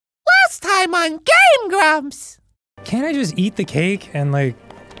time on GameGrumps! Can't I just eat the cake and like...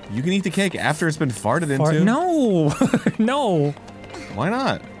 You can eat the cake after it's been farted into? No! No! Why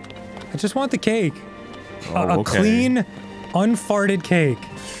not? I just want the cake. Oh, a clean, unfarted cake.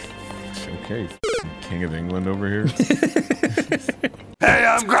 Okay, King of England over here. Hey,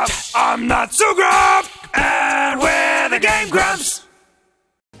 I'm Grumps. I'm not so Grump, and we're the GameGrumps.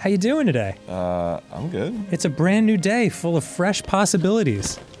 How you doing today? I'm good. It's a brand new day full of fresh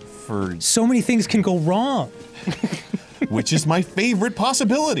possibilities. For so many things can go wrong. Which is my favorite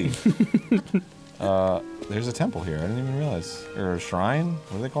possibility. There's a temple here. I didn't even realize. Or a shrine?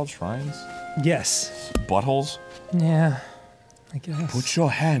 What are they called? Shrines? Yes. Buttholes? Yeah, I guess. Put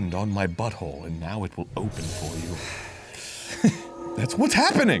your hand on my butthole and now it will open for you. That's what's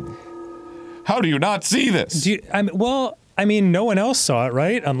happening! How do you not see this? I mean, no one else saw it,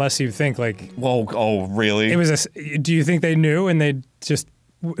 right? Unless you think, like... Whoa, oh, really? It was do you think they knew and they just...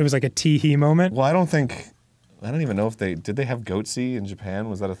 It was like a tee-hee moment? Well, I don't even know if did they have goatse in Japan?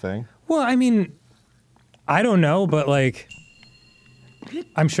 Was that a thing? Well, I mean, I don't know, but like...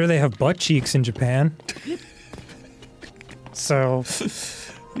 I'm sure they have butt cheeks in Japan. So...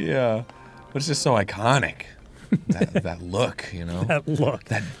 Yeah. But it's just so iconic. That look, you know? That look.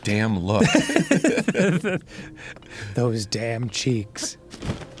 That damn look. Those damn cheeks.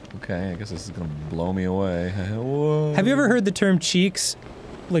 Okay, I guess this is gonna blow me away. Whoa. Have you ever heard the term cheeks,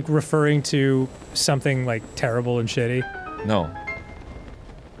 like referring to something like terrible and shitty? No.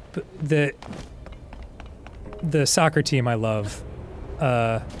 But the soccer team I love,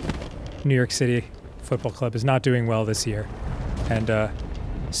 New York City Football Club, is not doing well this year. And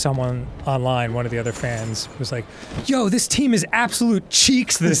someone online, one of the other fans, was like, "Yo, this team is absolute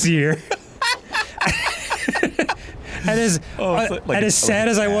cheeks this year." And as sad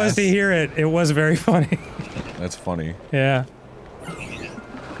as I was to hear it, it was very funny. That's funny. Yeah.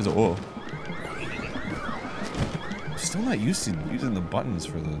 Whoa. I'm still not used to using the buttons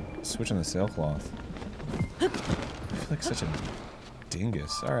for the switching the sailcloth. I feel like such a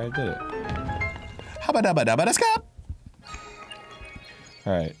dingus. Alright, I did it.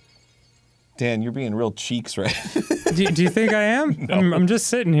 Alright. Dan, you're being real cheeks right do you think I am? No. I'm just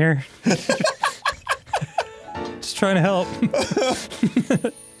sitting here. Just trying to help.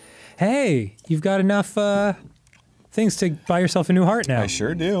 Hey, you've got enough things to buy yourself a new heart now. I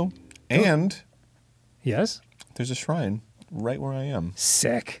sure do. And yes? There's a shrine right where I am.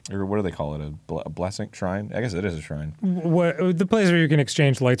 Sick. Or what do they call it? A blessing shrine? I guess it is a shrine. The place where you can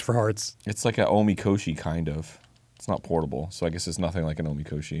exchange lights for hearts. It's like a omikoshi, kind of. It's not portable, so I guess it's nothing like an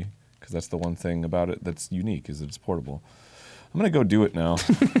omikoshi. Because that's the one thing about it that's unique, is that it's portable. I'm gonna go do it now.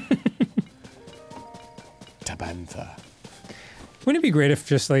 Tabantha. Wouldn't it be great if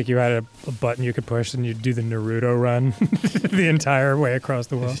just like you had a button you could push and you'd do the Naruto run the entire way across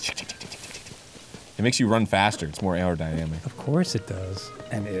the world? It makes you run faster. It's more aerodynamic. Of course it does.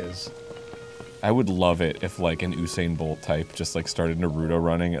 And is. I would love it if like an Usain Bolt type just like started Naruto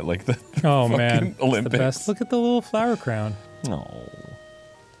running at like the oh man, Olympics. The best. Look at the little flower crown. No.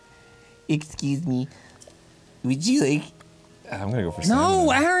 Excuse me. Would you like... I'm gonna go for stamina.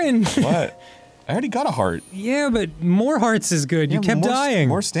 No, Aaron! What? I already got a heart. Yeah, but more hearts is good. You kept dying.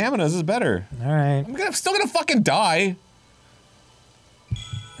 More stamina is better. All right. I'm still gonna fucking die.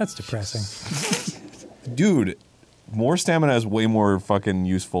 That's depressing. Dude, more stamina is way more fucking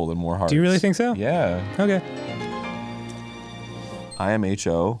useful than more hearts. Do you really think so? Yeah. Okay.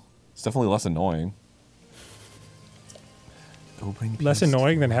 IMHO. It's definitely less annoying. Less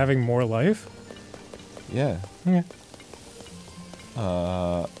annoying than having more life? Yeah. Okay.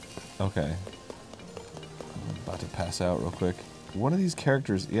 Okay. I'm about to pass out real quick. One of these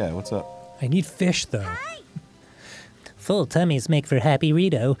characters, yeah, what's up? I need fish, though. Full tummies make for happy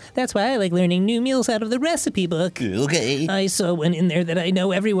Rito. That's why I like learning new meals out of the recipe book. Okay. I saw one in there that I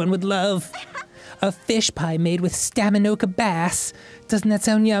know everyone would love. A fish pie made with Staminoka bass. Doesn't that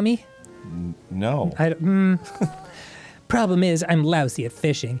sound yummy? No. Problem is, I'm lousy at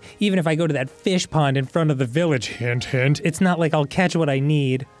fishing. Even if I go to that fish pond in front of the village, hint, hint, it's not like I'll catch what I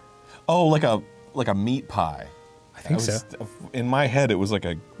need. Oh, like a meat pie. I think so. In my head, it was like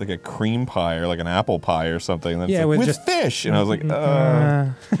a cream pie or like an apple pie or something. That's yeah, like, with just fish, and I was like,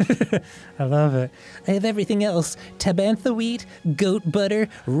 I love it. I have everything else. Tabantha wheat, goat butter,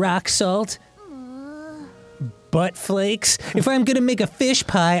 rock salt, butt flakes. If I'm gonna make a fish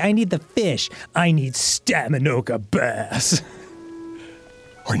pie, I need the fish. I need Staminoka bass.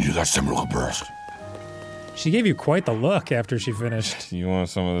 I need that Staminoka bass. She gave you quite the look after she finished. You want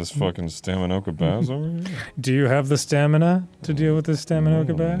some of this fucking Staminoka bass over here? Do you have the stamina to deal with this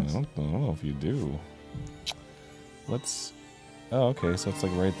Staminoka bass? I don't know if you do. Let's... Oh, okay, so it's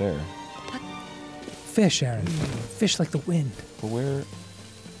like right there. Fish, Aaron. Fish like the wind. But where?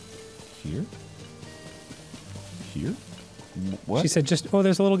 Here? Here? What? She said just, oh,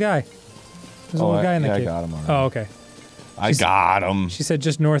 there's a little guy. There's a little guy in the I cave. got him already. Oh, okay. I got him. She said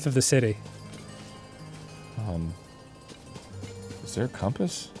just north of the city. Is there a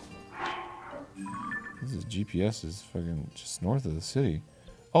compass? This is GPS is fucking just north of the city.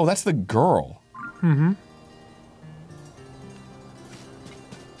 Oh, that's the girl. Mm-hmm.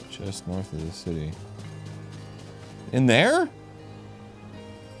 Just north of the city. In there?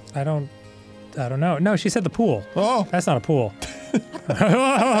 I don't know. No, she said the pool. Oh. That's not a pool.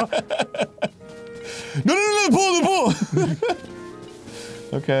 No, the pool.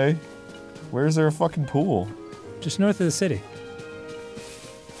 Okay. Where's there a fucking pool? Just north of the city.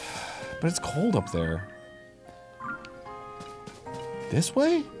 But it's cold up there. This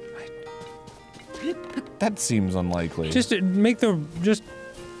way? That seems unlikely. Just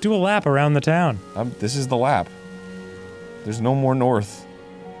do a lap around the town. This is the lap. There's no more north.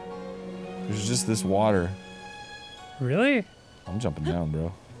 There's just this water. Really? I'm jumping down,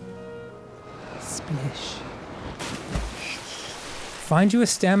 bro. Splish. Find you a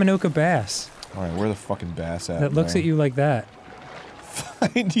Staminoka bass Alright, where the fucking bass at? that looks at you like that.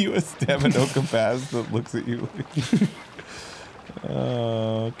 Find you a Staminoka bass that looks at you like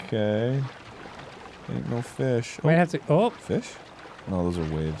okay. Ain't no fish. Might have to. Oh, Fish? No, those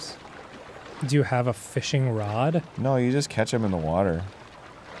are waves. do you have a fishing rod? No, you just catch them in the water.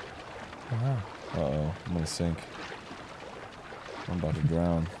 Wow. Uh-oh, I'm gonna sink. I'm about to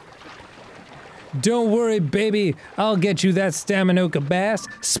drown. Don't worry, baby. I'll get you that Staminoka bass.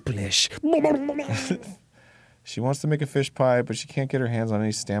 Splish. She wants to make a fish pie, but she can't get her hands on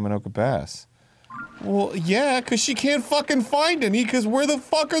any Staminoka bass. Well, yeah, because she can't fucking find any, because where the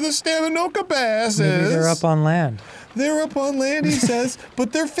fuck are the Staminoka basses? Maybe they're up on land. They're up on land, he says,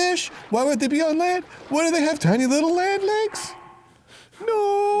 but they're fish. Why would they be on land? What do they have, tiny little land legs?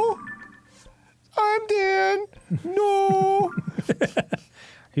 No. I'm Dan. No.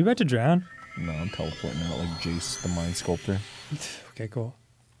 Are you about to drown? No, I'm teleporting out like Jace, the Mind Sculptor. Okay, cool.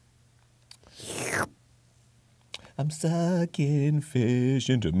 I'm sucking fish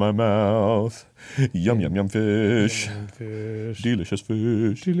into my mouth. Yum, yum, yum, fish. Fish. Delicious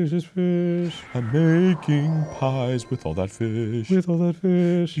fish. Delicious fish. I'm making pies with all that fish. With all that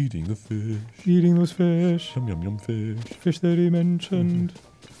fish. Eating the fish. Eating those fish. Yum, yum, yum, fish. Fish that he mentioned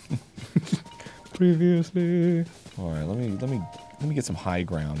previously. All right, let me get some high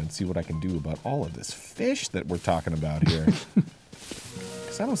ground and see what I can do about all of this fish that we're talking about here.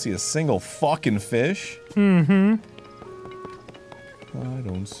 Because I don't see a single fucking fish. Mm-hmm. I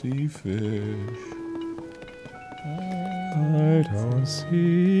don't see fish. I don't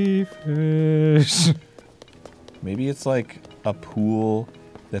see fish. Maybe it's like a pool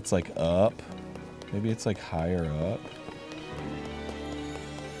that's like up. Maybe it's like higher up.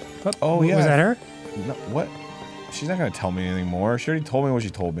 Oh, yeah. Was that her? No, what? She's not gonna tell me anything more. She already told me what she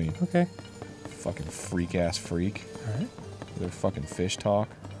told me. Okay. Fucking freak-ass freak. Alright. Their fucking fish talk.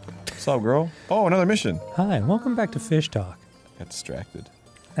 What's up, girl? Oh, another mission. Hi, and welcome back to Fish Talk. Got distracted.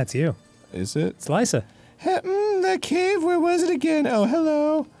 That's you. Is it? It's Lysa. Hey, that cave, where was it again? Oh,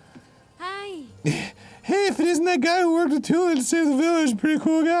 hello. Hi. Hey, if it isn't that guy who worked with Tula to save the village, pretty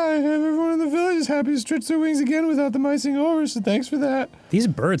cool guy. Everyone in the village is happy to stretch their wings again without them icing over, so thanks for that. These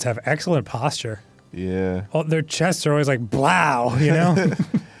birds have excellent posture. Yeah. Oh, their chests are always like, blow, you know?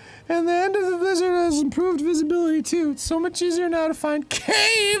 And the end of the blizzard has improved visibility, too. It's so much easier now to find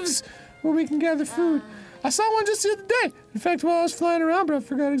caves where we can gather food. I saw one just the other day. In fact, while I was flying around, but I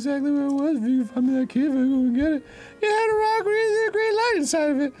forgot exactly where it was. If you can find me that cave, I'll go and get it. It had a rock with a great light inside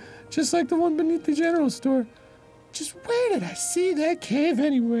of it, just like the one beneath the general store. Just where did I see that cave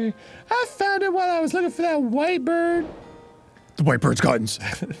anyway? I found it while I was looking for that white bird. The white bird's guns.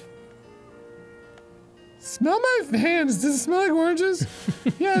 Smell my hands. Does it smell like oranges?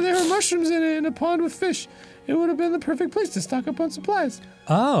 Yeah, there were mushrooms in it and a pond with fish. It would have been the perfect place to stock up on supplies.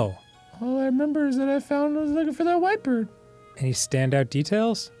 Oh. All I remember is that I was looking for that white bird. Any standout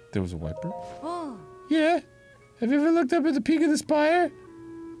details? There was a white bird? Oh. Yeah. Have you ever looked up at the peak of the spire?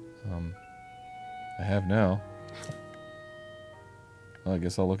 I have now. Well, I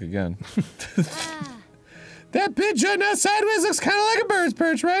guess I'll look again. That bit jutting out sideways looks kind of like a bird's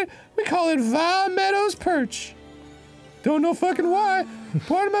perch, right? We call it Vile Meadows Perch. Don't know fucking why.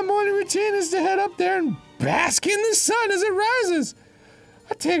 Part of my morning routine is to head up there and bask in the sun as it rises.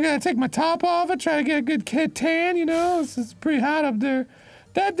 I take my top off. I try to get a good tan, you know. It's pretty hot up there.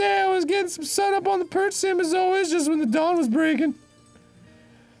 That day I was getting some sun up on the perch, same as always, just when the dawn was breaking.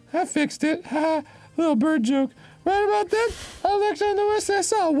 I fixed it. Ha, little bird joke. Right about then, I looked on the west and I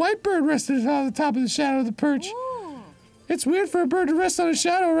saw a white bird rested on the top of the shadow of the perch. It's weird for a bird to rest on a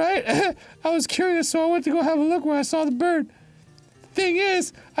shadow, right? I was curious, so I went to go have a look where I saw the bird. Thing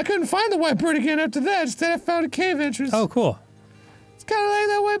is, I couldn't find the white bird again after that. Instead, I found a cave entrance. Oh, cool. It's kind of like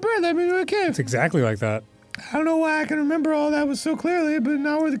that white bird led me to a cave. It's exactly like that. I don't know why I can remember all that was so clearly, but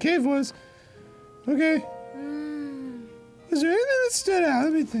not where the cave was. Okay. Was there anything that stood out?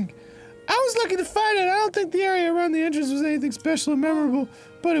 Let me think. I was lucky to find it. I don't think the area around the entrance was anything special or memorable,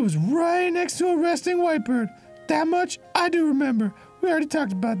 but it was right next to a resting white bird. That much I do remember. We already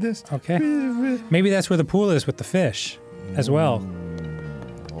talked about this. Okay. Maybe that's where the pool is with the fish as well.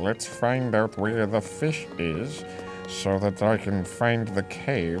 Let's find out where the fish is so that I can find the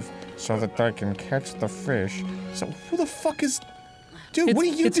cave so that I can catch the fish. So who the fuck is... Dude, what are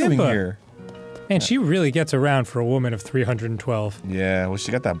you it's doing Impa. here? Man, she really gets around for a woman of 312. Yeah, well,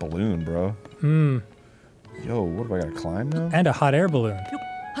 she got that balloon, bro. Hmm. Yo, what do I gotta climb now? And a hot air balloon.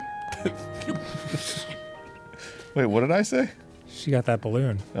 Wait, what did I say? She got that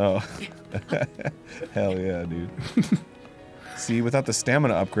balloon. Oh. Hell yeah, dude. See, without the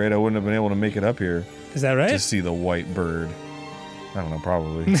stamina upgrade, I wouldn't have been able to make it up here Is that right? to see the white bird. I don't know,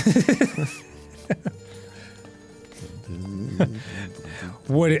 probably.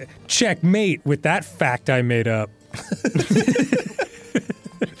 Checkmate with that fact I made up.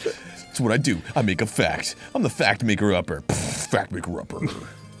 That's what I do. I make a fact. I'm the fact maker upper. Fact maker upper.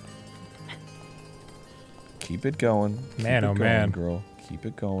 Keep it going. Man, Keep oh it going, man. girl. Keep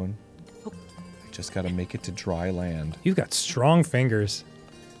it going. I just gotta make it to dry land. You've got strong fingers.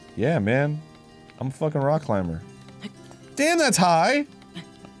 Yeah, man. I'm a fucking rock climber. Damn, that's high!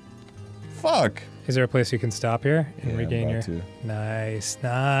 Fuck. Is there a place you can stop here and Yeah, regain I'm your... about to. Nice,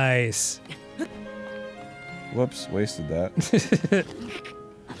 nice. Whoops, wasted that.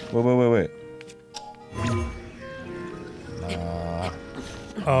 Wait.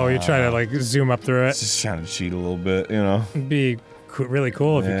 Oh, you're trying to like zoom up through it. Just trying to cheat a little bit, you know? It'd be really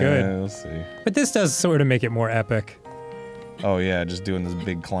cool if you could. Yeah, we'll see. But this does sort of make it more epic. Oh yeah, just doing this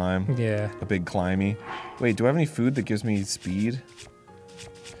big climb. Yeah. A big climby. Wait, do I have any food that gives me speed?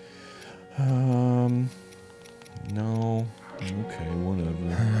 No. Okay,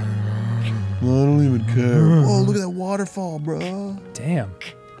 whatever. I don't even care. Oh, look at that waterfall, bro. Damn.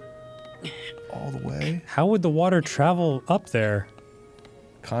 All the way. How would the water travel up there?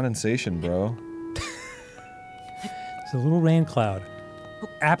 Condensation, bro. It's a little rain cloud.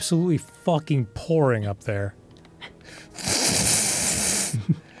 Absolutely fucking pouring up there.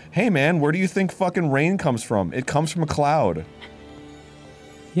 Hey man, where do you think fucking rain comes from? It comes from a cloud.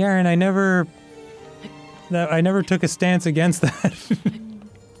 Yeah, and I never took a stance against that.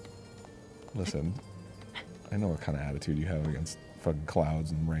 Listen, I know what kind of attitude you have against fucking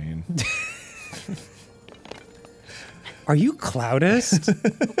clouds and rain. Are you cloudist? Are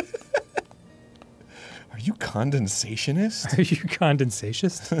you condensationist? Are you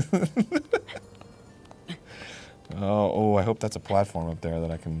condensationist? Oh, I hope that's a platform up there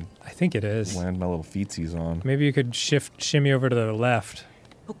that I can I think it is. land my little feetsies on. Maybe you could shimmy over to the left.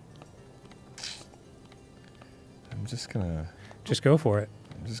 I'm just gonna... Just go for it.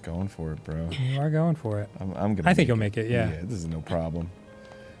 I'm just going for it, bro. You are going for it. I'm gonna I think you'll make it, yeah. Yeah, this is no problem.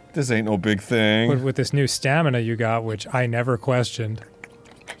 This ain't no big thing. With this new stamina you got, which I never questioned.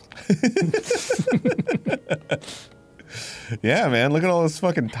 Yeah, man, look at all this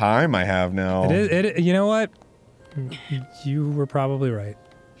fucking time I have now. It is, you know what? You were probably right.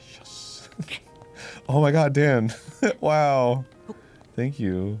 Oh my god, Dan. Wow. Thank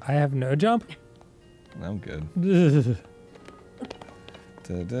you. I have no jump. I'm good. Ugh.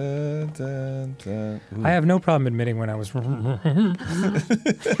 Da, da, da, da. Ooh. I have no problem admitting when I was. It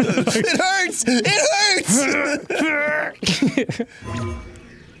hurts! It hurts!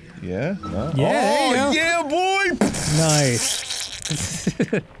 Yeah? No? Yeah, there you go. Yeah, boy! Nice.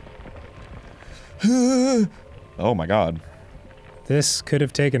 Oh my god. This could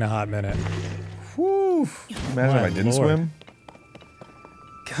have taken a hot minute. Whew. Imagine if My I didn't lord. swim.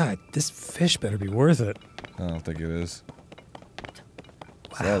 God, this fish better be worth it. I don't think it is.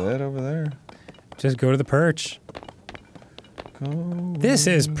 Is that it over there? Just go to the perch. Go. This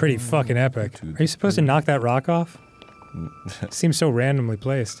is pretty fucking epic. Are you supposed to knock that rock off? Seems so randomly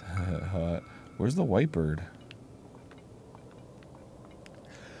placed. Where's the white bird?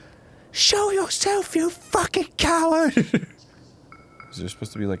 Show yourself, you fucking coward! Is there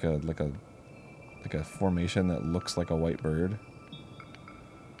supposed to be like a formation that looks like a white bird?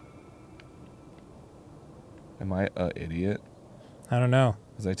 Am I a idiot? I don't know.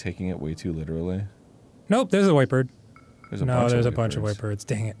 Was I taking it way too literally? Nope, there's a white bird. There's a No, bunch there's of a bunch of white birds. birds.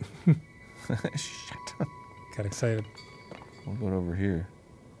 Dang it. Shit. Got excited. What about over here?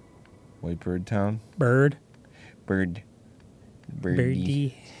 White Bird Town? Bird. Birdie.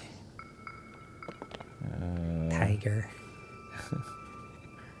 Birdie. Tiger.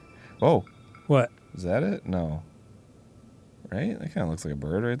 Oh, What? is that it? No. Right? That kind of looks like a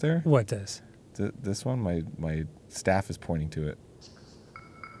bird right there. What does? This one, my staff is pointing to it.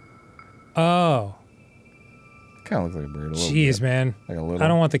 Oh. Kind of looks like a bird. A little Jeez, bit. man. Like a little. I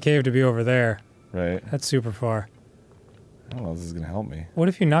don't want the cave to be over there. Right. That's super far. I don't know if this is gonna help me. What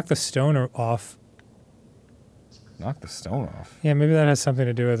if you knock the stone off? Knock the stone off. Yeah, maybe that has something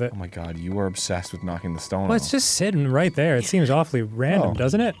to do with it. Oh my god, you are obsessed with knocking the stone Well, off. it's just sitting right there. It seems awfully random, Oh.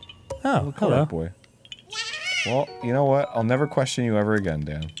 doesn't it? Oh, Look hello. up, boy. Well, you know what? I'll never question you ever again,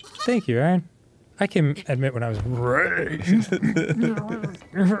 Dan. Thank you, Aaron. I can admit when I was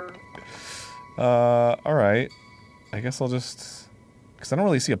All right. I guess I'll just... Because I don't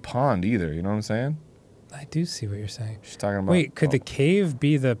really see a pond either, you know what I'm saying? I do see what you're saying. She's talking about... Wait, could the cave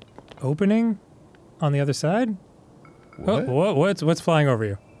be the opening on the other side? What? Oh, what's flying over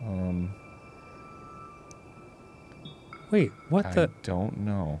you? Wait, what I the? don't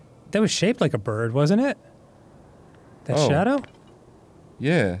know. That was shaped like a bird, wasn't it? That Oh. shadow?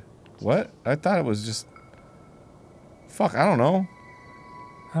 Yeah. What? I thought it was just... Fuck, I don't know.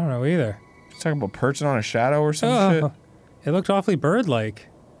 I don't know either. She's talking about perching on a shadow or some Oh, it looked awfully bird-like.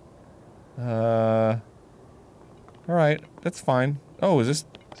 shit. All right, that's fine. Oh, is this...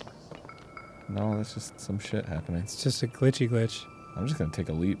 No, that's just some shit happening. It's just a glitch. I'm just gonna take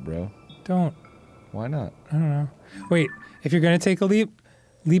a leap, bro. Don't. Why not? I don't know. Wait, if you're gonna take a leap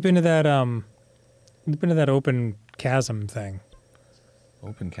into that open chasm thing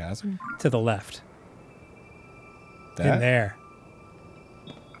Open chasm? to the left. That? In there.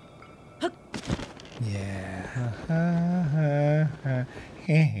 Yeah.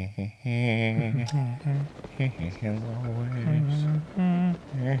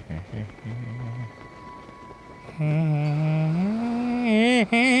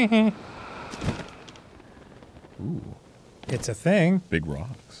 Ooh, It's a thing. big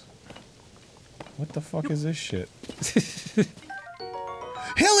rocks. What the fuck is this shit?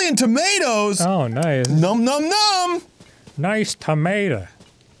 Hillian tomatoes! Oh, nice. Num num num! Nice tomato.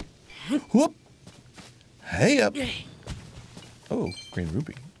 Whoop! Hey up! Oh, green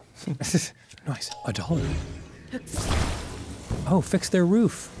rupee. Nice. $1. Oh, fix their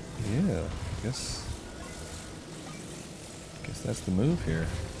roof. Yeah, guess that's the move here.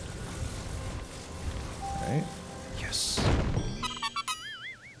 Right? Yes.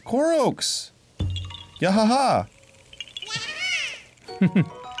 Core oaks! Yahaha!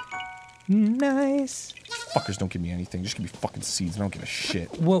 Nice. Fuckers don't give me anything, just give me fucking seeds, I don't give a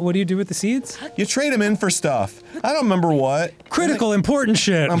shit. What do you do with the seeds? You trade them in for stuff. I don't remember what. Critical, important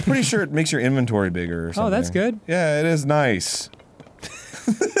shit. I'm pretty sure it makes your inventory bigger or something. Oh, that's good. Yeah, it is nice.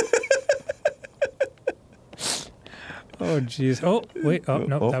 Oh, jeez. Oh, wait. Oh,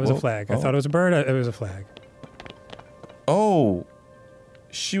 no, that was a flag. I thought it was a bird. It was a flag. Oh,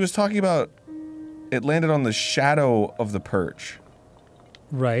 she was talking about it landed on the shadow of the perch.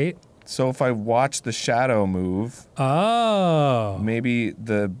 Right. So if I watch the shadow move, Oh. maybe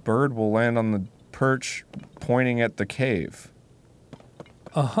the bird will land on the perch pointing at the cave.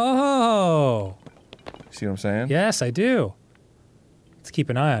 Oh. See what I'm saying? Yes, I do. Let's keep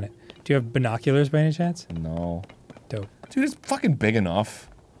an eye on it. Do you have binoculars by any chance? No. Dope. Dude, it's fucking big enough.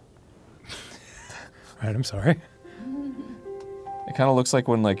 All right, I'm sorry. It kind of looks like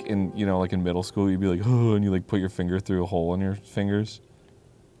when, like, in middle school, you'd be like, oh, and you, like, put your finger through a hole in your fingers.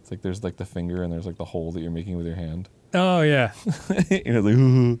 It's like there's, like, the finger and there's, like, the hole that you're making with your hand. Oh, yeah. You're like,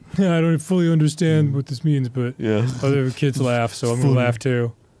 oh. Yeah, I don't fully understand what this means, but Yeah. other kids laugh, so I'm going to laugh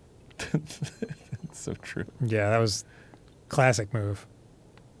too. It's so true. Yeah, that was classic move.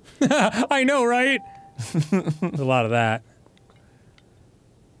 I know, right? There's a lot of that.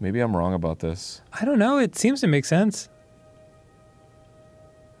 Maybe I'm wrong about this. I don't know. It seems to make sense.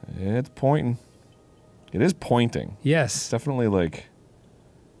 It's pointing. It is pointing. It's Yes. definitely, like,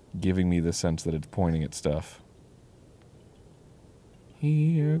 giving me the sense that it's pointing at stuff.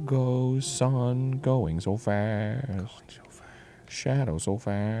 Here goes sun going so fast. Shadow so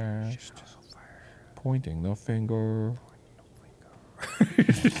fast. Pointing the finger.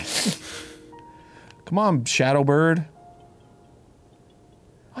 Come on, shadow bird.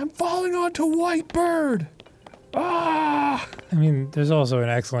 I'm falling onto white bird. Ah! I mean, there's also an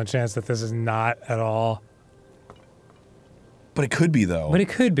excellent chance that this is not at all. But it could be, though. But it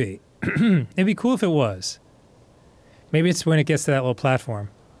could be. It'd be cool if it was. Maybe it's when it gets to that little platform.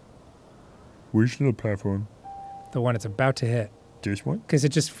 Where's the platform? The one it's about to hit. This one? Because it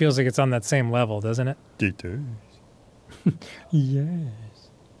just feels like it's on that same level, doesn't it? It does. Yes.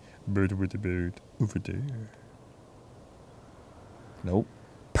 Bird with the bird over there. Nope.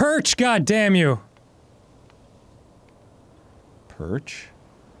 Perch, god damn you! Perch?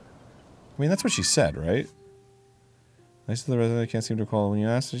 I mean, that's what she said, right? Nice to the resident, I can't seem to recall. When you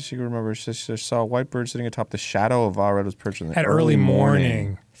asked, she could remember she saw a white bird sitting atop the shadow of Valredo's perch in the At early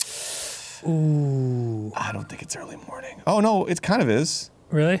morning. Ooh. I don't think it's early morning. Oh no, it kind of is.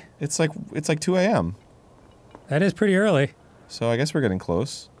 Really? It's like 2 a.m. That is pretty early. So I guess we're getting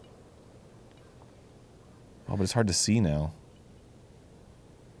close. Oh, but it's hard to see now.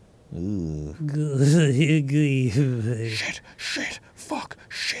 Ugh. Shit, fuck,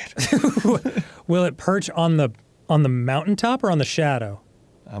 shit. Will it perch on the mountaintop or on the shadow?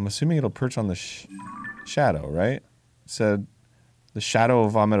 I'm assuming it'll perch on the shadow, right? It said the shadow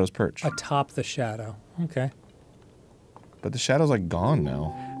of Valmeado's perch. Atop the shadow. Okay. But the shadow's like gone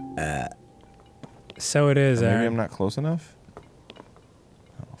now. So it is, Maybe Aaron. I'm not close enough?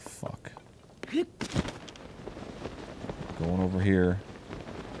 Oh, fuck. Going over here.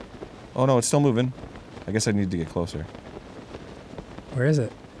 Oh no, it's still moving. I guess I need to get closer. Where is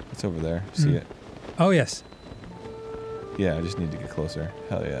it? It's over there. See it? Oh, yes. Yeah, I just need to get closer.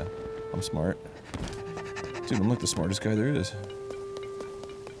 Hell yeah. I'm smart. Dude, I'm like the smartest guy there is.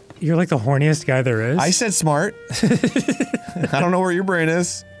 You're like the horniest guy there is? I said smart. I don't know where your brain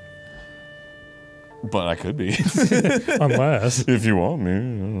is. But I could be. Unless. If you want me. I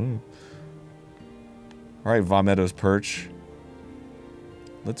don't know. Alright, Valmeado's perch.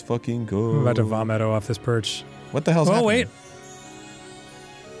 Let's fucking go. I'm about to vomit off this perch. What the hell's happening? Oh, wait.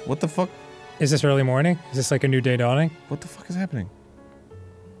 What the fuck? Is this early morning? Is this like a new day dawning? What the fuck is happening?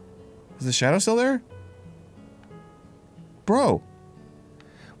 Is the shadow still there? Bro.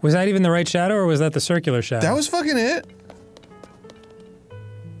 Was that even the right shadow, or was that the circular shadow? That was fucking it.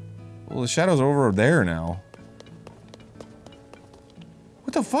 Well, the shadow's over there now.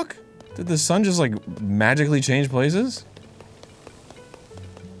 What the fuck? Did the sun just like magically change places?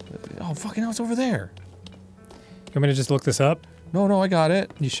 Oh, fucking hell, it's over there. You want me to just look this up? No, I got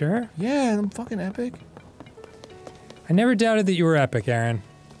it. You sure? Yeah, I'm fucking epic. I never doubted that you were epic, Aaron.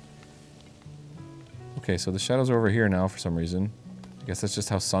 Okay, so the shadows are over here now for some reason. I guess that's just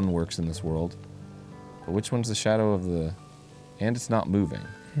how sun works in this world. But which one's the shadow of the... And it's not moving.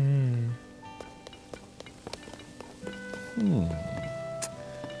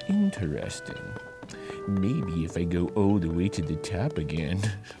 Interesting. Maybe if I go all the way to the top again,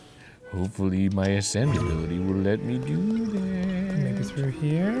 hopefully my ascend ability will let me do that. Maybe through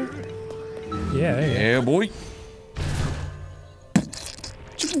here? Yeah, there you go. Yeah, boy.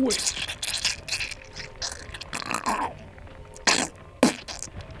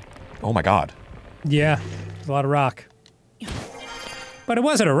 Oh my god. Yeah, there's a lot of rock. But it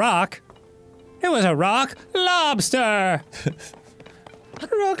wasn't a rock. It was a rock lobster.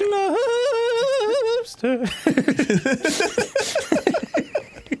 Rock lobster.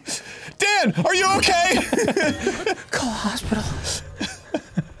 Dan, are you okay? Call hospital.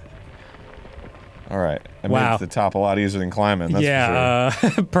 All right. I made Wow. it to the top a lot easier than climbing. That's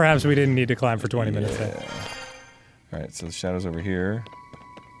for sure. Perhaps we didn't need to climb for 20 minutes then. All right, so the shadow's over here.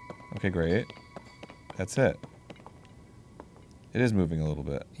 Okay, great. That's it. It is moving a little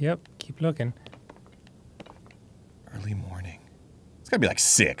bit. Yep, keep looking. Early morning. It's gotta be like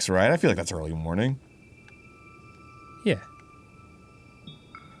 6, right? I feel like that's early morning. Yeah.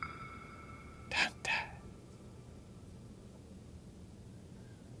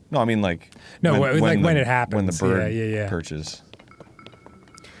 No, I mean like... No, when it happens. When the bird yeah. perches.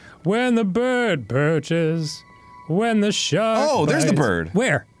 When the bird perches, when the shark Oh, there's the bites. bird.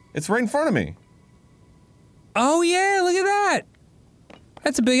 Where? It's right in front of me. Oh yeah, look at that.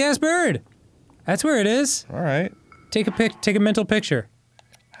 That's a big ass bird. That's where it is. All right. Take a mental picture.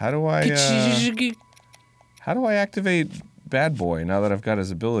 How do I activate Bad Boy now that I've got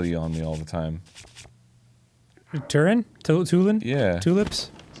his ability on me all the time? Turin? Tulin? Yeah.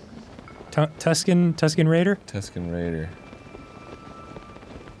 Tulips? Tuscan Raider? Tuscan Raider.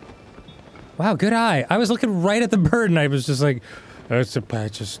 Wow, good eye. I was looking right at the bird and I was just like, I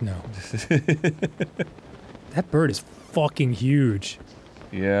just no. That bird is fucking huge.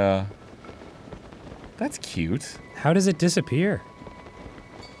 Yeah. That's cute. How does it disappear?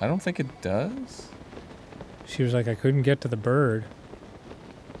 I don't think it does. She was like, I couldn't get to the bird.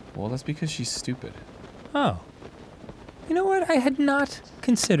 Well, that's because she's stupid. Oh. You know what? I had not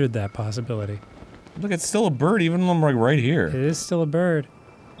considered that possibility. Look, it's still a bird even though I'm like right It here. is still a bird.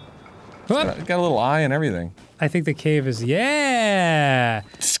 It's got a little eye and everything. I think the cave is, yeah!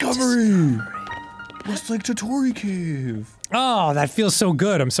 Discovery! Looks like Totori Cave. Oh, that feels so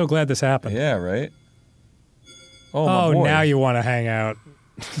good. I'm so glad this happened. Yeah, right? Oh, my Oh, boy. now you want to hang out.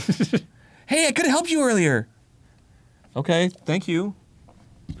 Hey, I could have helped you earlier. Okay, thank you.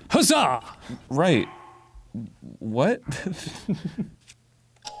 Huzzah! Right. What?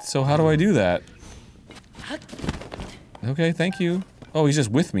 So how do I do that? Okay, thank you. Oh, he's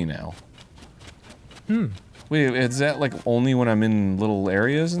just with me now. Wait, is that like only when I'm in little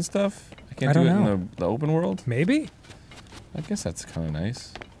areas and stuff? I can't do it in the open world? Maybe? I guess that's kind of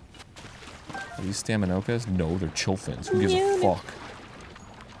nice. Are these Staminokas? No, they're chillfins. Who gives a fuck?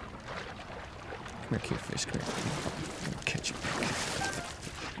 Come here, cavefish. Come here. I'm gonna catch you.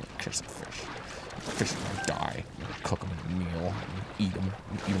 Catch some fish. Fish are gonna die. I'm gonna cook them in a meal. Eat them.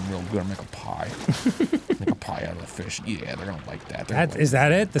 Eat them real good. I'll make a pie. Make a pie out of the fish. Yeah, they're gonna like that. Is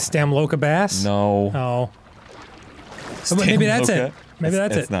that it? The Stamloka bass? No. Oh. So maybe that's it. Maybe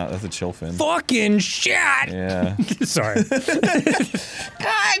that's it. It's not. That's a chillfin. Fucking shit! Yeah. Sorry.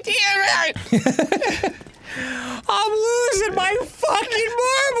 God damn it! I'm losing my fucking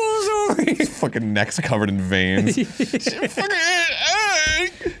marbles over here. Fucking neck's covered in veins.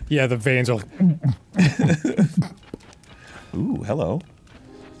 Yeah, the veins are. Ooh, hello.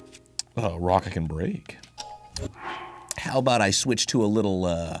 Oh, rock I can break. How about I switch to a little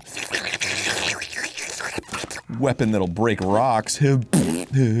weapon that'll break rocks?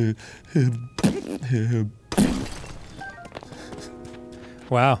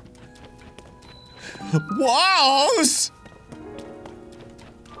 Wow. Wows!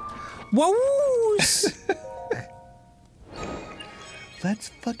 Woos! Let's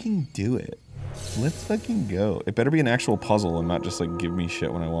fucking do it. Let's fucking go. It better be an actual puzzle and not just like give me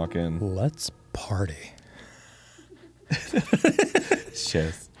shit when I walk in. Let's party.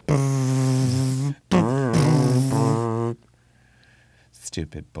 Shit.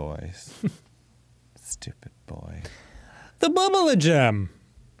 Stupid boys. Stupid boy. The Bubble Gem.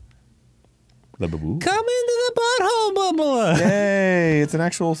 The baboo? Come into the butthole, Bubba. Yay! It's an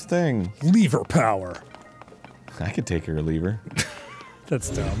actual thing. Lever power. I could take her a lever. That's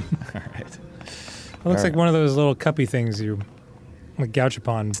dumb. All right. It looks like one of those little cuppy things you, like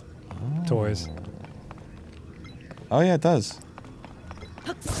Gouchapon toys. Oh yeah, it does.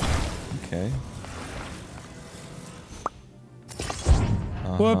 Okay.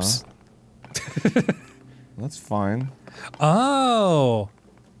 Whoops. That's fine. Oh.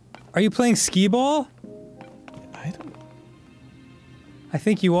 Are you playing skee ball? I don't. I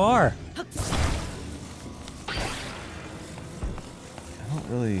think you are. I don't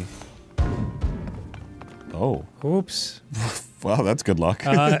really. Oh. Oops. Wow, that's good luck.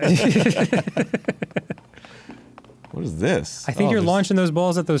 What is this? I think you're launching those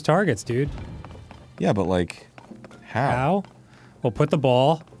balls at those targets, dude. Yeah, but like, how? How? We'll put the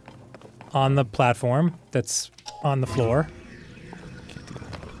ball on the platform that's on the floor.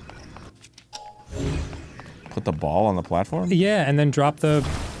 Put the ball on the platform? Yeah, and then drop the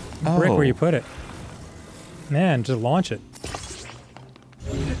brick where you put it. Man, just launch it.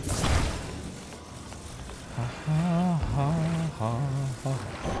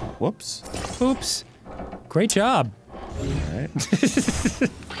 Whoops. Oops. Great job. All right.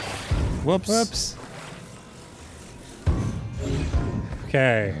 Whoops. Whoops.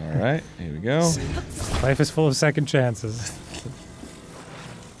 Okay. All right, here we go. Life is full of second chances.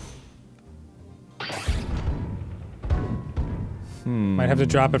 Might have to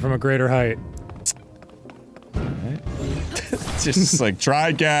drop it from a greater height. All right. Just like, try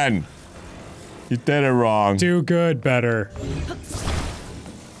again. You did it wrong. Do good better.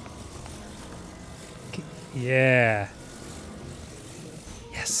 Yeah.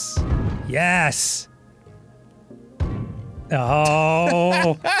 Yes. Yes.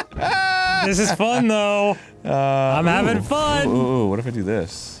 Oh. This is fun though. I'm having fun. Ooh, what if I do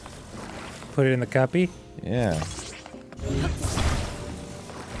this? Put it in the cuppy. Yeah.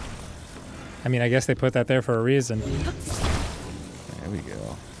 I mean, I guess they put that there for a reason. There we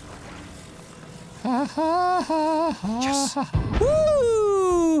go. Yes.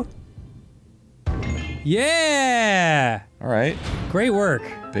 Woo! Yeah! All right. Great work.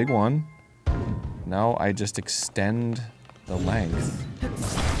 Big one. Now I just extend the length.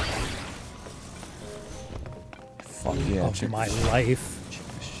 Fuck yeah. Of my life. Check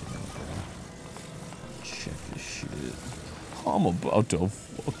this shit out, bro. Check this shit. I'm about to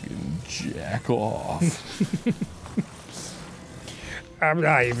fucking jack off. I'm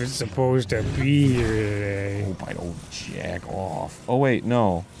not even supposed to be here today. Hope I don't jack off. Oh wait,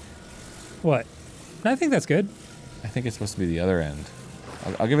 no. What? I think that's good. I think it's supposed to be the other end.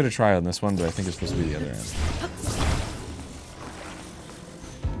 I'll give it a try on this one, but I think it's supposed to be the other end.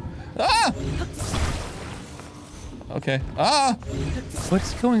 Ah! Okay. Ah!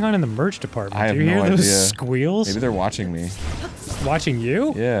 What's going on in the merch department? I have Do you no hear those idea. squeals? Maybe they're watching me. Watching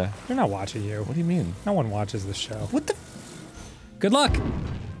you? Yeah. They're not watching you. What do you mean? No one watches this show. What the? Good luck.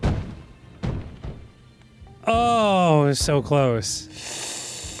 Oh, it was so close.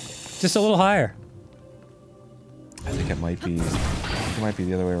 Just a little higher. I think it might be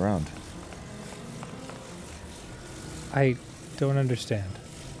the other way around. I don't understand.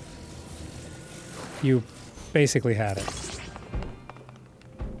 You basically had it.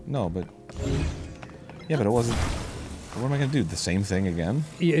 No, but yeah, but it wasn't. What am I gonna do? The same thing again?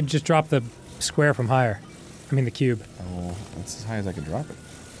 You just drop the square from higher. I mean the cube. Oh, that's as high as I could drop it.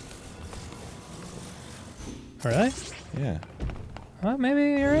 Really? Yeah. Well,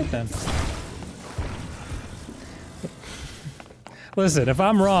 maybe you're right then. Listen, if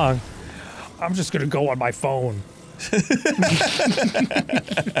I'm wrong, I'm just gonna go on my phone.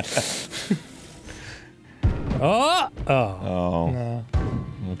 Oh! Oh. No.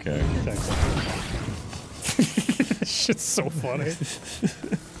 Okay. This shit's so funny.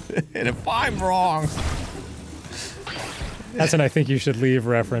 And if I'm wrong, That's an I think you should leave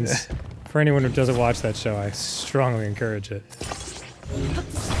reference. For anyone who doesn't watch that show, I strongly encourage it.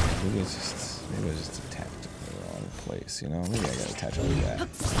 maybe it's just attached to the wrong place. You know, maybe I gotta attach it like that.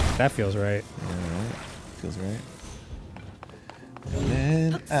 That feels right. Yeah, right. Feels right. And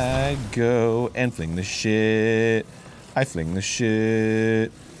then I go and fling the shit. I fling the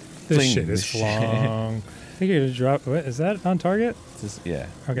shit. This Fling shit the is flung. I think you're gonna drop. What is that on target? Just, yeah.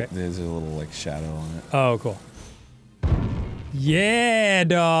 Okay. There's a little like shadow on it. Oh, cool. Yeah,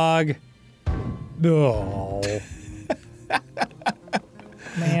 dog. Oh.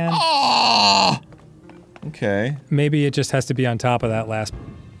 Man. Oh! Okay. Maybe it just has to be on top of that last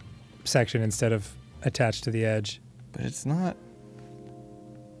section instead of attached to the edge. But it's not.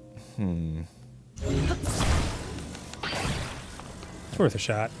 It's worth a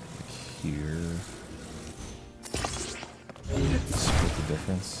shot. Here. Split the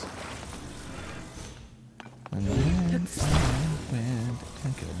difference. And then I went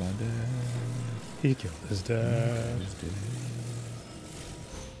and killed my dad. He killed his dad.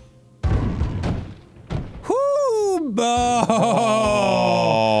 Whoo! Oh!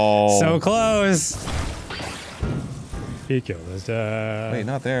 So close. He killed his dad. Wait,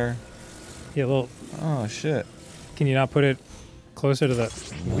 not there. Yeah, a little. Oh shit. Can you not put it closer to the?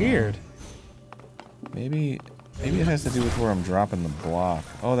 Weird. Maybe it has to do with where I'm dropping the block.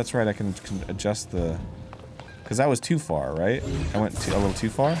 Oh, that's right. I can adjust the. Because that was too far, right? I went a little too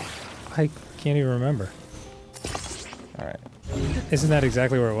far. I can't even remember. All right. Isn't that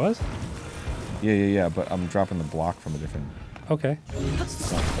exactly where it was? Yeah. But I'm dropping the block from a different. Okay.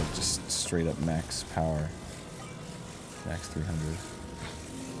 It's not like just straight up max power. Max 300.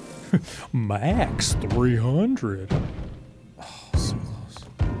 Max 300. Oh, so close.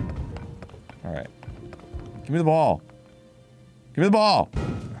 All right. Give me the ball. Give me the ball.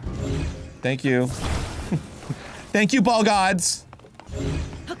 Thank you. Thank you, ball gods. All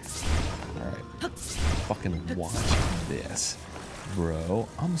right. Fucking watch this, bro.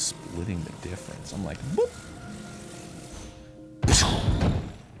 I'm splitting the difference. I'm like, whoop.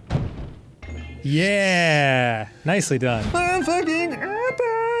 Yeah. Nicely done. I'm fucking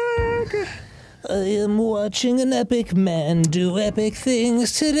epic. I am watching an epic man do epic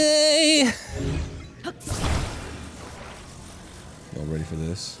things today. Y'all ready for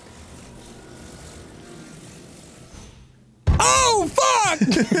this? Oh, fuck!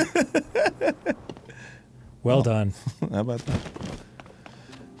 Well done. How about that?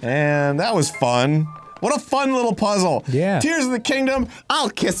 And that was fun. What a fun little puzzle. Yeah. Tears of the Kingdom, I'll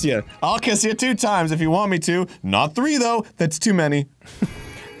kiss you. I'll kiss you 2 times if you want me to. Not 3, though. That's too many.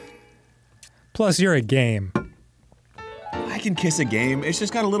 Plus, you're a game. I can kiss a game. It's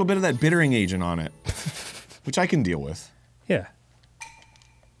just got a little bit of that bittering agent on it. Which I can deal with. Yeah.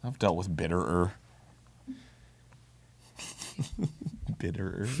 I've dealt with bitterer.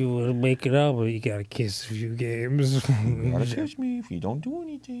 Bitterer. If you want to make it up, you gotta kiss a few games. You gotta kiss me. If you don't do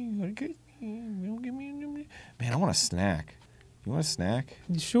anything, you gotta kiss me. You don't give me any. Man, I want a snack. You want a snack?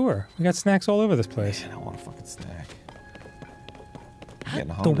 Sure. We got snacks all over this place. Man, I want a fucking snack. I'm getting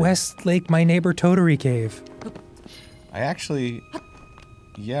The hungry. West Lake My Neighbor Totally Cave. I actually,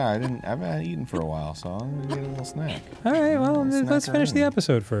 yeah, I haven't eaten for a while, so I'm gonna get a little snack. All right, well, let's finish the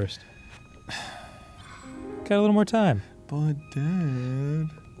episode first. Got a little more time. But Dad.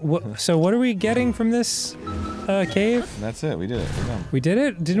 So what are we getting from this cave? That's it. We did it. We're done. We did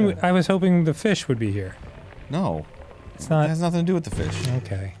it? Didn't we? I was hoping the fish would be here. No, It's it not. has nothing to do with the fish.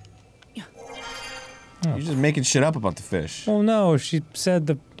 Okay. You're just making shit up about the fish. Well, no, she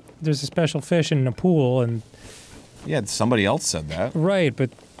said there's a special fish in the pool, and Yeah, somebody else said that. Right, but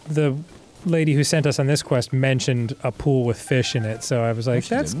the lady who sent us on this quest mentioned a pool with fish in it, so I was like,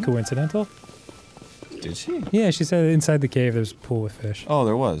 that's didn't? coincidental. Did she? Yeah, she said inside the cave there's a pool with fish. Oh,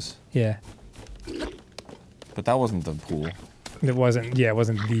 there was. Yeah. But that wasn't the pool. It wasn't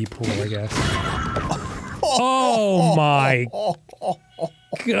the pool, I guess. Oh my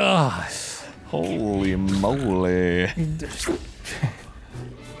god. Holy moly.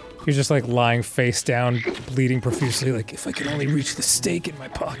 You're just like lying face down, bleeding profusely, like, if I could only reach the steak in my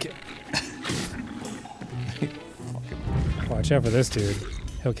pocket. Watch out for this dude.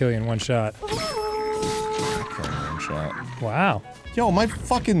 He'll kill you in one shot. Okay, one shot. Wow. Yo, my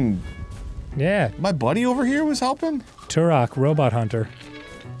fucking... Yeah. My buddy over here was helping? Turok, robot hunter.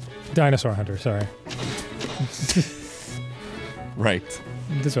 Dinosaur hunter, sorry. Right.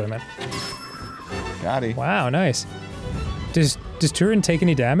 That's what I meant. Got it. Wow, nice. Does Turin take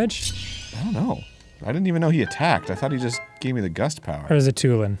any damage? I don't know. I didn't even know he attacked. I thought he just gave me the gust power. Or is it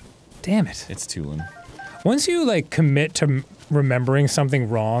Tulin? Damn it. It's Tulin. Once you, like, commit to remembering something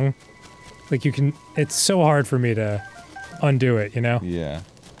wrong, like, you can... It's so hard for me to undo it, you know? Yeah.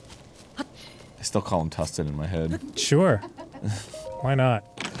 I still call him Tustin in my head. Sure. Why not?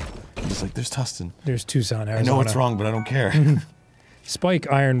 He's like, there's Tustin. There's Tucson, Arizona. I know it's wrong, but I don't care.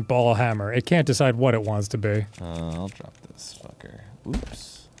 Spike, iron, ball, hammer. It can't decide what it wants to be. I'll drop this fucker.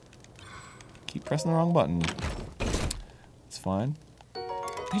 Oops. Keep pressing the wrong button. It's fine.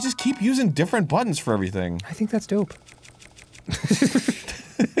 They just keep using different buttons for everything. I think that's dope.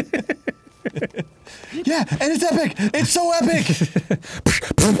 Yeah, and it's epic! It's so epic!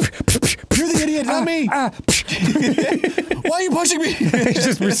 You're the idiot, not me! Why are you pushing me? He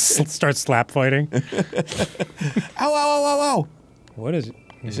just starts slap fighting. Ow, ow, ow, ow, ow! What is it?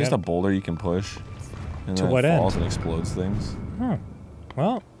 It's just a boulder you can push. And To then what it end? falls and explodes things. Huh.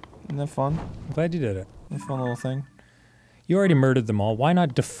 Well, Isn't that fun? I'm glad you did it. A fun little thing. You already murdered them all. Why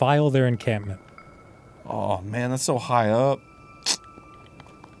not defile their encampment? Oh man, that's so high up.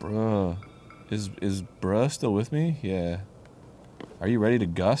 Bruh. Is bruh still with me? Yeah. Are you ready to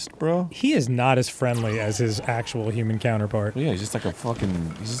gust, bro? He is not as friendly as his actual human counterpart. Well, yeah, he's just like a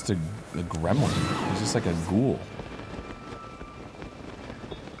fucking... He's just a gremlin. He's just like a ghoul.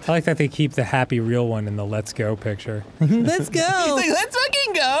 I like that they keep the happy real one in the let's go picture. Let's go! He's like, let's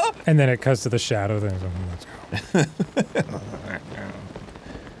fucking go! And then it cuts to the shadow thing. Let's go.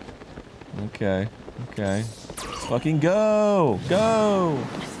 Okay. Okay. Let's fucking go! Go!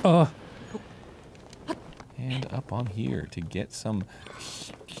 And up on here to get some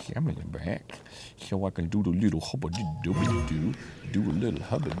camera back. So I can do the little hubba-dibba-dubba-doo. Do a little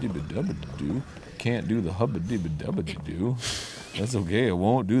hubba-dibba-dubba-doo. Can't do the hubba-dibba-dubba-doo. That's okay, I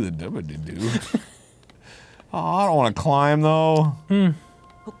won't do the dubba-doo. Oh, I don't want to climb though.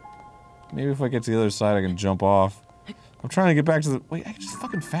 Maybe if I get to the other side I can jump off. I'm trying to get back to the... Wait, I can just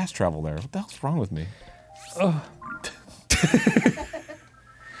fucking fast travel there. What the hell's wrong with me? Oh.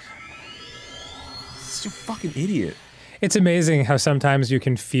 You fucking idiot. It's amazing how sometimes you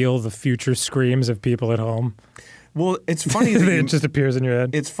can feel the future screams of people at home. Well, it's funny that It just appears in your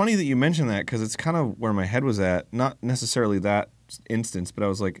head. it's funny that you mention that because it's kind of where my head was at. Not necessarily that instance, but I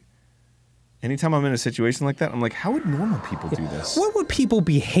was like, anytime I'm in a situation like that, I'm like, how would normal people do this? What would people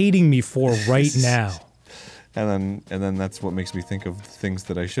be hating me for right now? And then that's what makes me think of things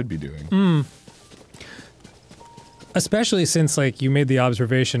that I should be doing. Especially since, like, you made the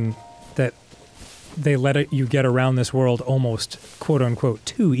observation that they let you get around this world almost, quote-unquote,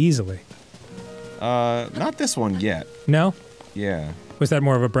 too easily. Not this one yet. No? Yeah. Was that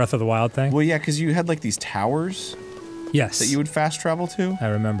more of a Breath of the Wild thing? Well, yeah, because you had like these towers Yes. that you would fast travel to, I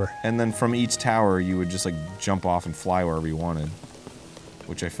remember. and then from each tower you would just like jump off and fly wherever you wanted,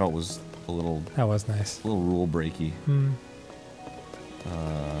 which I felt was a little That was nice. rule breaky.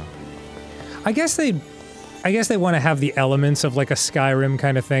 I guess they want to have the elements of like a Skyrim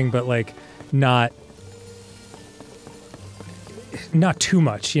kind of thing, but like not too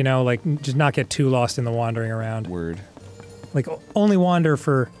much, you know, like just not get too lost in the wandering around. Word. Like only wander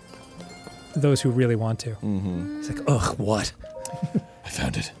for those who really want to. It's like, ugh, what? I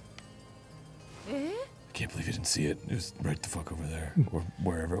found it. I can't believe you didn't see it. It was right the fuck over there, or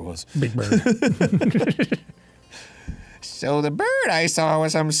wherever it was. Big bird. So the bird I saw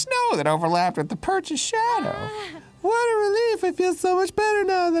was some snow that overlapped with the perch's shadow. What a relief! I feel so much better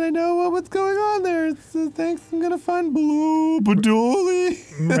now that I know what's going on there. Thanks, I'm gonna find Blue Badoli.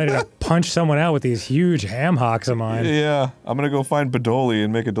 I'm ready to punch someone out with these huge ham hocks of mine. Yeah, I'm gonna go find Badoli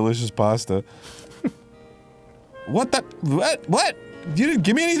and make a delicious pasta. What the? What? You didn't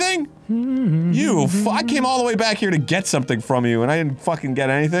give me anything? I came all the way back here to get something from you, and I didn't fucking get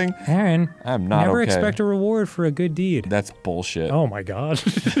anything? Aaron, I'm not never okay. expect a reward for a good deed. That's bullshit. Oh my god.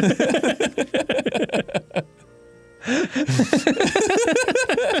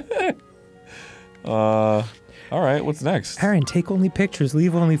 Alright, what's next? Aaron, take only pictures,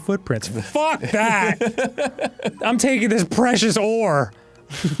 leave only footprints. Fuck that! I'm taking this precious ore.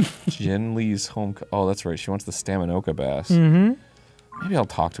 Jen Lee's home. Oh, that's right. She wants the Staminoka bass. Maybe I'll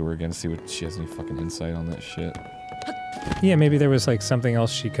talk to her again to see what she has any fucking insight on that shit. Yeah, maybe there was like something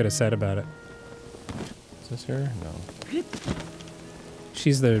else she could have said about it. Is this her? No.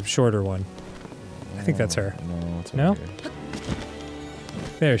 She's the shorter one. I think that's her. No, it's No? okay.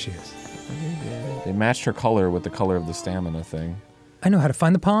 There she is. They matched her color with the color of the stamina thing. I know how to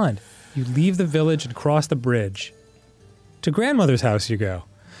find the pond. You leave the village and cross the bridge. To grandmother's house you go.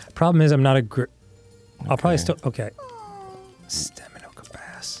 Problem is I'm not a I'll probably still... Okay. Staminoka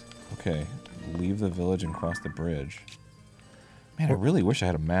bass. Okay. Leave the village and cross the bridge. Man, I really wish I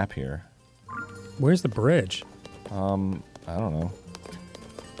had a map here. Where's the bridge? I don't know.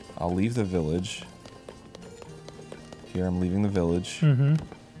 I'll leave the village. Here I'm leaving the village.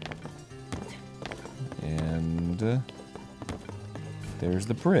 And there's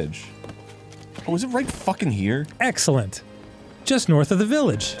the bridge. Oh, is it right fucking here? Excellent. Just north of the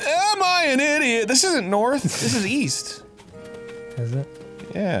village. Am I an idiot? This isn't north. This is east. Is it?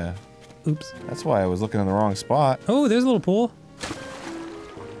 Yeah. Oops. That's why I was looking in the wrong spot. Oh, there's a little pool.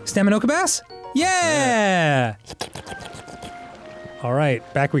 Staminoka bass? Yeah! All right,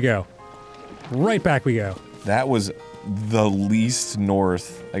 back we go. Right back we go. That was the least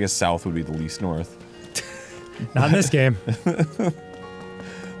north. I guess south would be the least north. Not in this game.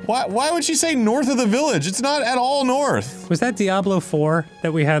 Why would she say north of the village? It's not at all north. Was that Diablo 4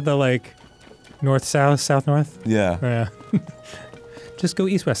 that we had the like north-south, south-north? Yeah. Yeah. Just go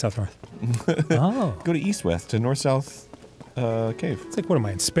east-west, south-north. Oh. Go to east-west to north-south cave. It's like, what am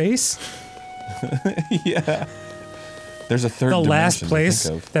I, in space? Yeah. There's a third The last dimension to place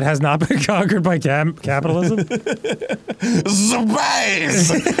think of. that has not been conquered by capitalism?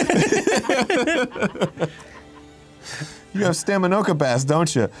 Space! You have Staminoka bass,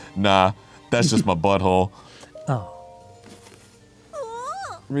 don't you? Nah, that's just my butthole. Oh.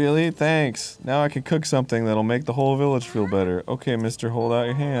 Really? Thanks. Now I can cook something that'll make the whole village feel better. Okay, mister, hold out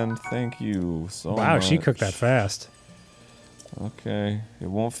your hand. Thank you so much. Wow, she cooked that fast. Okay. It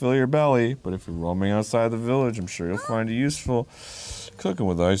won't fill your belly, but if you're roaming outside the village, I'm sure you'll find it useful. Cooking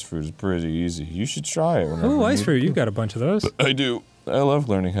with ice fruit is pretty easy. You should try it whenever Oh, you ice need fruit, to you've got a bunch of those. I do. I love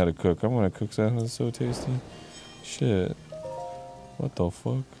learning how to cook. I'm gonna cook something that's so tasty. Shit. What the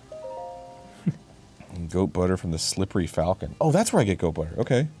fuck? Goat butter from the Slippery Falcon. Oh, that's where I get goat butter.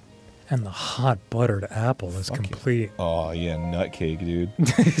 Okay. And the hot buttered apple is complete. Oh, yeah, nut cake, dude.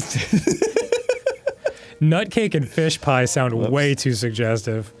 Nut cake and fish pie sound way too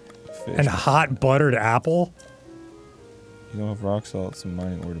suggestive. Fish. And hot buttered apple? You don't have rock salt, some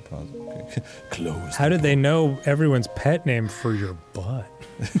mining ore deposit. Okay. Close. How did they know everyone's pet name for your butt?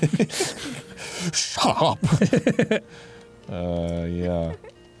 Shut up! Yeah.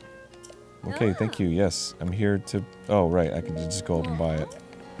 Okay, thank you. Yes, I'm here to... Oh, right, I can just go up and buy it.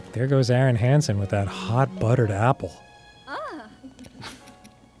 There goes Aaron Hansen with that hot buttered apple.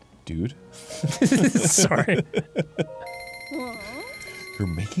 Dude? Sorry. You're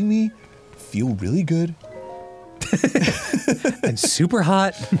making me feel really good. And super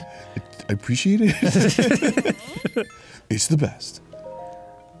hot. I appreciate it. It's the best.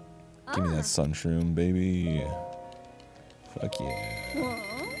 Give me that sun shroom, baby. Fuck yeah.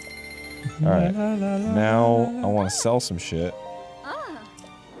 Alright. Now, I want to sell some shit.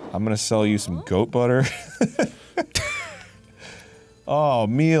 I'm gonna sell you some goat butter. Oh,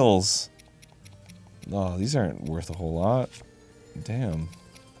 meals. Oh, these aren't worth a whole lot. Damn.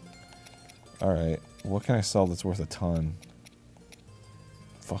 Alright. What can I sell that's worth a ton?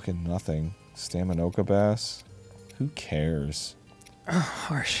 Fucking nothing. Staminoka bass? Who cares? Oh,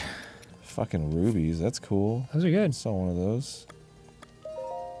 harsh. Fucking rubies, that's cool. Those are good. Saw one of those.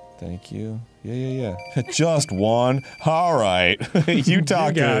 Thank you. Yeah. Just one? Alright. You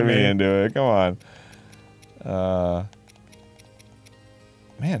talked got me me. into it. Come on.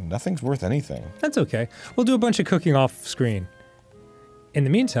 Man, nothing's worth anything. That's okay. We'll do a bunch of cooking off screen. In the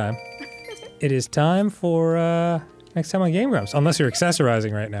meantime, it is time for next time on GameGrumps. Unless you're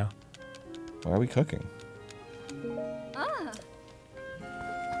accessorizing right now. Why are we cooking?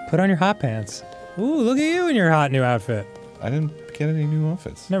 Put on your hot pants. Ooh, look at you in your hot new outfit. I didn't get any new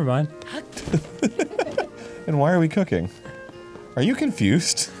outfits. Never mind. And why are we cooking? Are you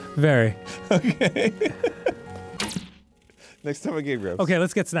confused? Very. Okay. Next time on Game Grumps. Okay,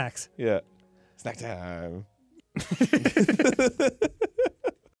 let's get snacks. Yeah. Snack time.